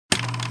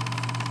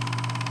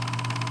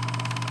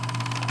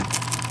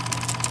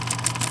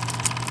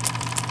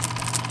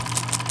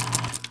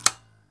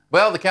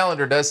Well, the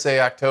calendar does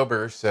say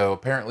October, so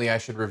apparently I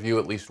should review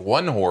at least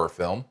one horror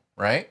film,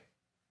 right?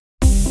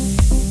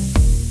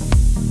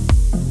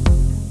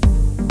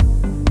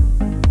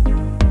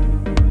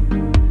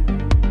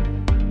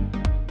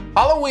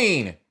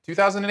 Halloween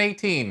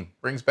 2018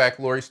 brings back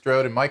Laurie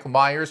Strode and Michael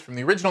Myers from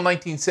the original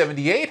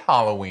 1978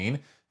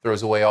 Halloween,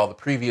 throws away all the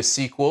previous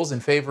sequels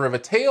in favor of a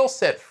tale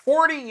set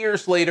 40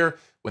 years later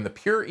when the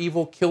pure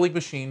evil killing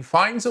machine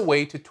finds a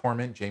way to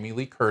torment Jamie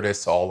Lee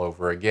Curtis all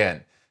over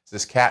again. Is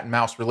this cat and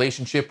mouse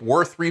relationship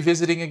worth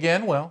revisiting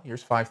again? Well,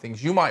 here's 5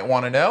 things you might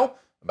want to know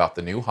about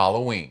the new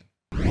Halloween.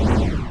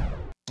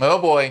 Oh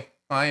boy,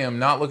 I am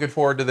not looking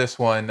forward to this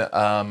one.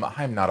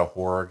 I'm not a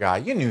horror guy.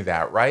 You knew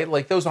that, right?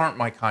 Like, those aren't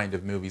my kind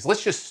of movies.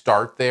 Let's just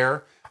start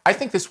there. I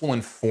think this will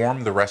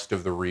inform the rest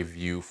of the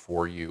review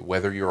for you,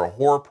 whether you're a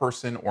horror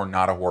person or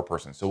not a horror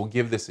person. So we'll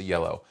give this a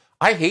yellow.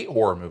 I hate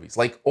horror movies,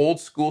 like old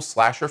school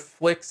slasher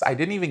flicks. I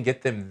didn't even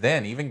get them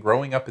then, even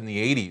growing up in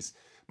the 80s.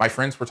 My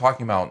friends were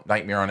talking about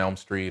Nightmare on Elm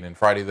Street and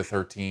Friday the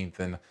 13th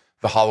and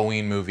the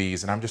Halloween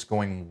movies, and I'm just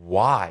going,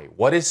 why?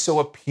 What is so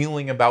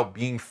appealing about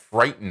being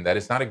frightened? That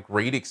is not a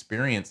great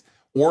experience.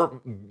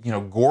 Or,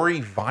 gory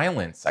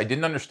violence. I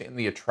didn't understand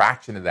the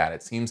attraction to that.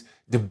 It seems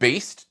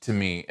debased to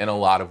me in a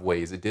lot of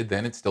ways. It did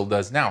then, it still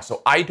does now.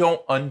 So I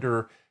don't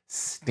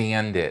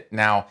understand it.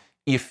 Now,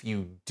 if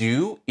you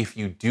do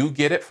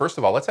get it, first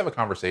of all, let's have a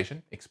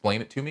conversation.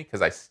 Explain it to me,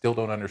 because I still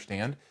don't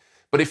understand.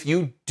 But if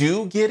you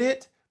do get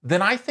it,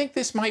 then I think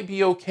this might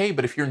be okay.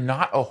 But if you're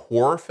not a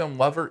horror film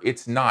lover,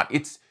 it's not.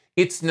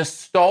 It's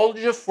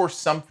nostalgia for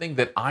something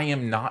that I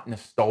am not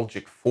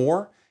nostalgic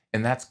for,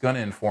 and that's going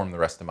to inform the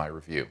rest of my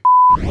review.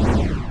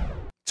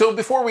 So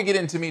before we get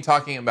into me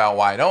talking about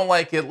why I don't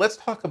like it, let's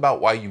talk about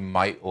why you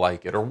might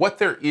like it or what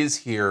there is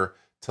here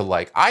to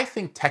like. I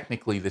think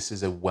technically this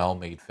is a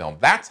well-made film.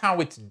 That's how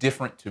it's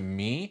different to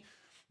me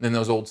than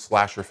those old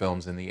slasher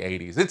films in the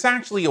 80s. It's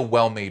actually a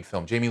well-made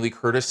film. Jamie Lee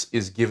Curtis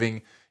is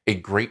giving a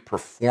great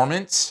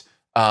performance.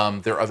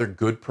 There are other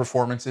good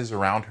performances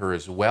around her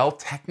as well.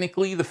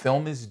 Technically, the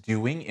film is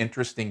doing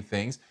interesting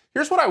things.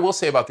 Here's what I will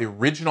say about the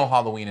original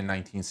Halloween in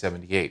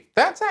 1978.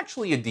 That's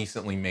actually a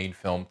decently made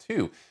film,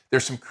 too.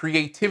 There's some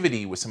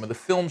creativity with some of the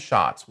film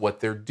shots, what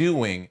they're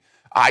doing.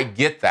 I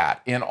get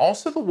that. And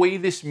also the way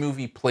this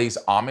movie plays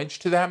homage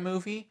to that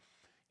movie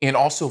and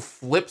also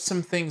flips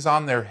some things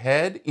on their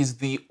head is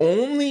the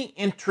only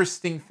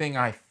interesting thing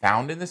I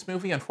found in this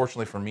movie.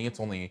 Unfortunately for me, it's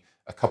only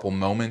a couple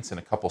moments and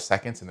a couple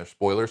seconds, and they're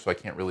spoilers, so I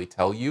can't really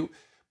tell you.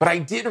 But I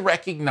did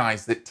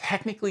recognize that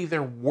technically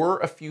there were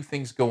a few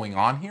things going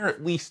on here,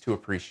 at least to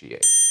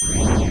appreciate.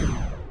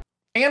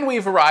 And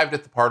we've arrived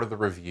at the part of the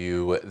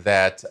review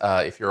that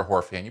if you're a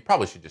horror fan, you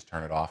probably should just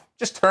turn it off.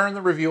 Just turn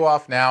the review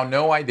off now.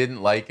 No, I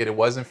didn't like it. It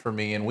wasn't for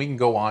me, and we can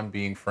go on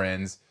being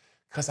friends,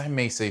 because I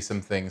may say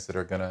some things that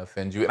are going to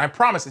offend you. And I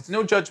promise, it's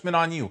no judgment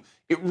on you.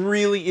 It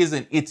really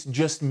isn't. It's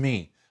just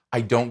me. I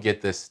don't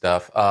get this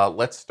stuff.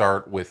 Let's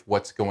start with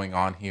what's going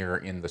on here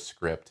in the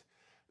script.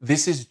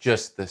 This is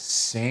just the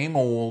same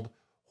old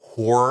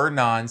horror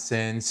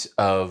nonsense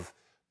of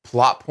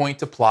plot point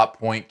to plot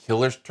point,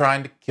 killers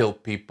trying to kill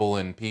people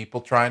and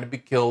people trying to be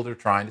killed or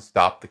trying to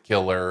stop the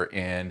killer.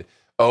 And,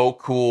 oh,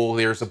 cool,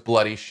 there's a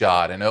bloody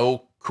shot. And,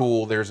 oh,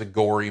 cool, there's a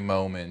gory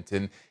moment.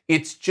 And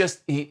it's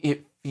just,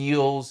 it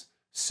feels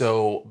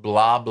so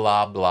blah,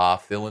 blah, blah,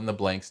 fill in the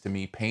blanks to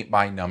me, paint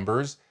by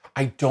numbers.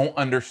 I don't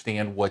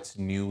understand what's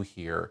new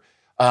here.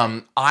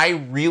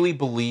 I really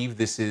believe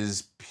this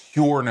is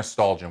pure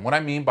nostalgia. And what I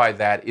mean by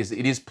that is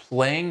it is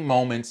playing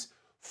moments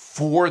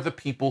for the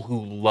people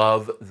who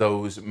love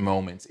those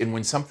moments. And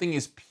when something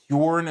is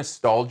pure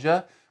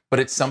nostalgia,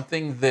 but it's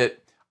something that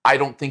I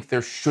don't think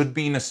there should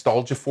be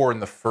nostalgia for in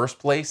the first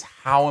place,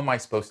 how am I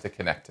supposed to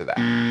connect to that?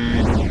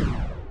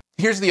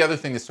 Here's the other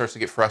thing that starts to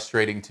get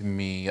frustrating to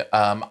me.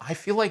 I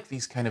feel like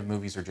these kind of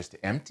movies are just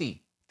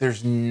empty.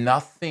 There's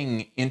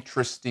nothing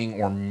interesting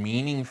or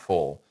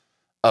meaningful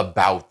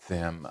about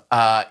them.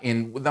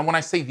 And then when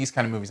I say these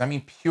kind of movies, I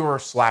mean pure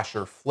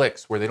slasher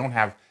flicks where they don't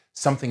have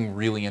something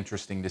really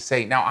interesting to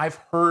say. Now, I've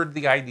heard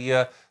the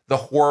idea, the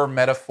horror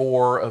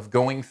metaphor of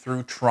going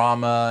through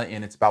trauma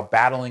and it's about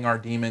battling our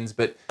demons,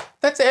 but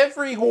that's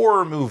every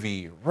horror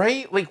movie,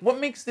 right? Like, what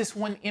makes this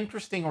one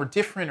interesting or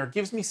different or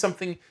gives me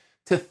something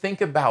to think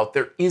about?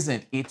 There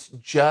isn't. It's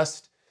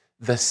just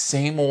the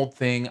same old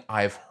thing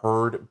I've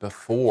heard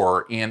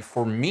before. And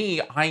for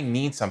me, I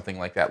need something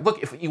like that.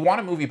 Look, if you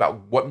want a movie about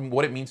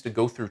what it means to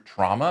go through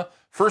trauma,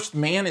 First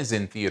Man is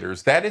in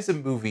theaters. That is a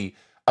movie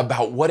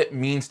about what it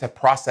means to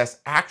process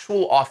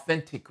actual,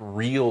 authentic,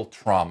 real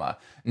trauma,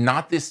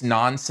 not this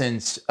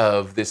nonsense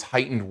of this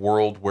heightened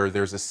world where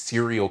there's a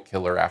serial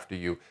killer after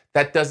you.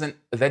 That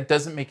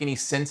doesn't make any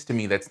sense to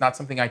me. That's not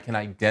something I can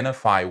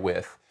identify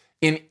with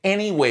in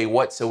any way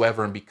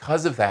whatsoever. And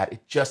because of that,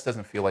 it just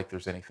doesn't feel like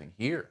there's anything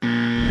here.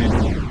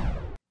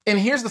 And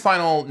here's the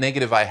final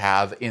negative I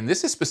have, and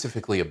this is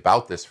specifically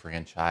about this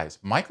franchise.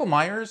 Michael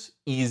Myers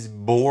is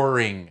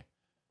boring,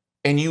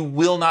 and you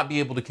will not be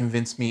able to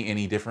convince me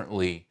any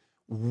differently.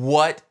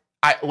 What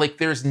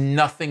There's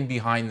nothing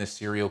behind this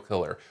serial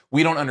killer.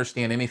 We don't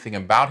understand anything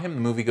about him.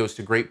 The movie goes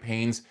to great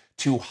pains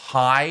to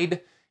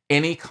hide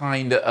any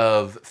kind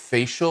of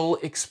facial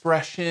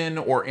expression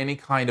or any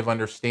kind of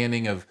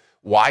understanding of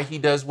why he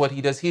does what he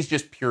does. He's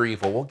just pure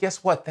evil. Well,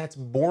 guess what? That's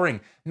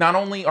boring. Not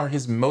only are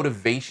his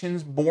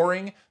motivations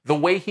boring, the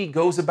way he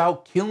goes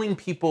about killing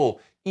people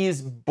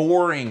is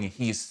boring.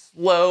 He's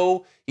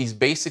slow. He's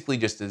basically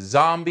just a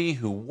zombie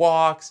who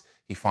walks.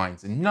 He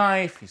finds a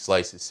knife. He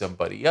slices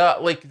somebody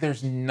up.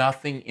 There's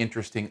nothing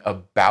interesting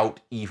about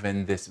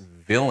even this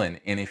villain.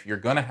 And if you're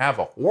going to have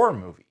a horror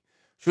movie,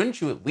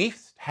 shouldn't you at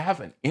least have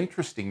an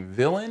interesting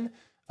villain?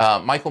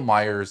 Michael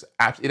Myers,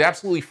 it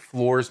absolutely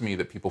floors me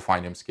that people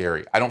find him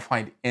scary. I don't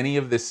find any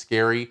of this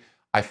scary.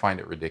 I find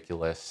it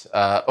ridiculous.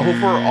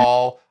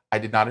 Overall, I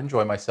did not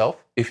enjoy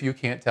myself, if you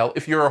can't tell.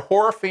 If you're a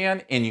horror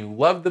fan and you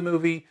loved the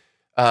movie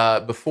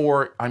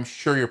before, I'm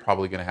sure you're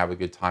probably going to have a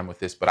good time with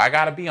this. But I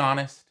got to be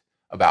honest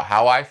about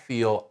how I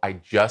feel. I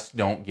just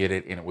don't get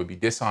it, and it would be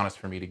dishonest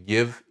for me to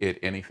give it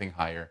anything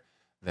higher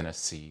than a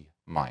C-.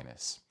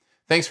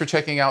 Thanks for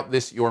checking out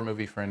this Your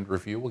Movie Friend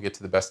review. We'll get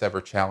to the best ever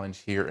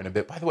challenge here in a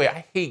bit. By the way,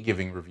 I hate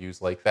giving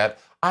reviews like that.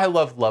 I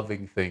love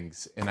loving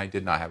things, and I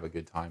did not have a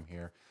good time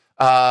here.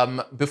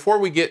 Before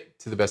we get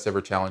to the best ever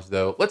challenge,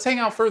 though, let's hang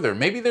out further.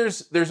 Maybe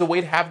there's a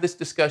way to have this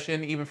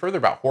discussion even further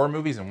about horror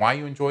movies and why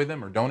you enjoy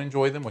them or don't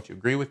enjoy them, what you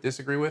agree with,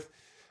 disagree with.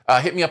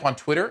 Hit me up on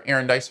Twitter,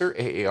 Aaron Dicer,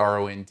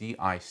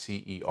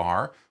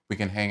 Aarondicer. We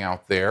can hang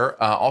out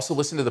there. Also,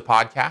 listen to the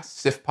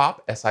podcast, SiftPop,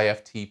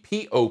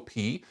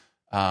 SiftPop.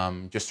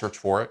 Just search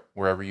for it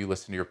wherever you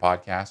listen to your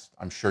podcast.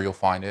 I'm sure you'll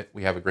find it.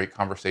 We have a great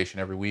conversation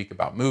every week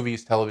about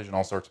movies, television,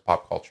 all sorts of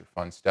pop culture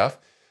fun stuff.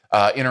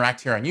 Interact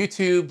here on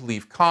YouTube,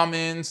 leave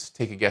comments,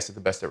 take a guess at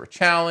the best ever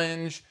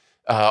challenge,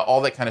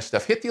 all that kind of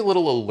stuff. Hit the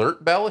little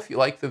alert bell if you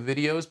like the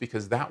videos,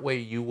 because that way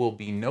you will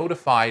be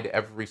notified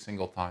every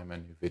single time a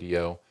new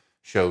video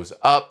shows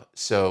up.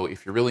 So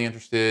if you're really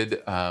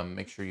interested,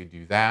 make sure you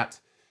do that.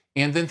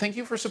 And then thank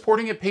you for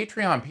supporting at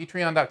Patreon.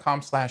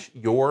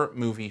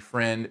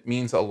 Patreon.com/yourmoviefriend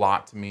means a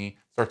lot to me.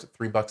 Starts at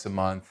 $3 a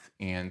month.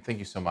 And thank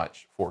you so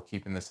much for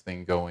keeping this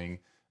thing going.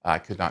 I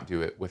could not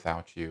do it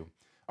without you.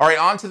 All right,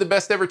 on to the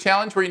best ever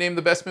challenge, where you name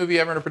the best movie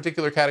ever in a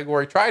particular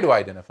category. Try to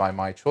identify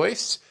my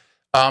choice.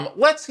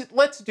 Let's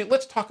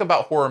talk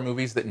about horror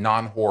movies that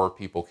non-horror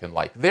people can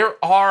like.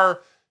 There are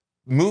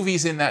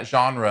movies in that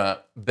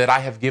genre that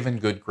I have given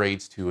good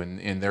grades to,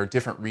 and there are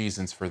different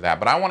reasons for that.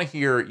 But I want to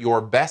hear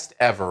your best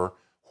ever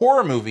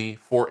horror movie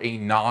for a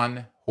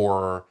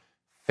non-horror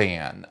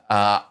fan.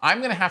 I'm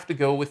going to have to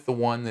go with the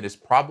one that is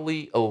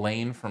probably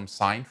Elaine from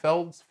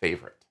Seinfeld's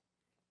favorite.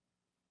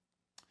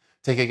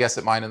 Take a guess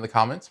at mine in the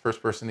comments.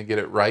 First person to get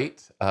it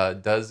right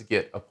does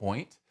get a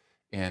point.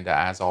 And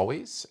as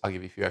always, I'll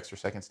give you a few extra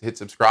seconds to hit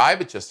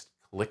subscribe. Just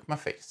click my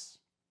face.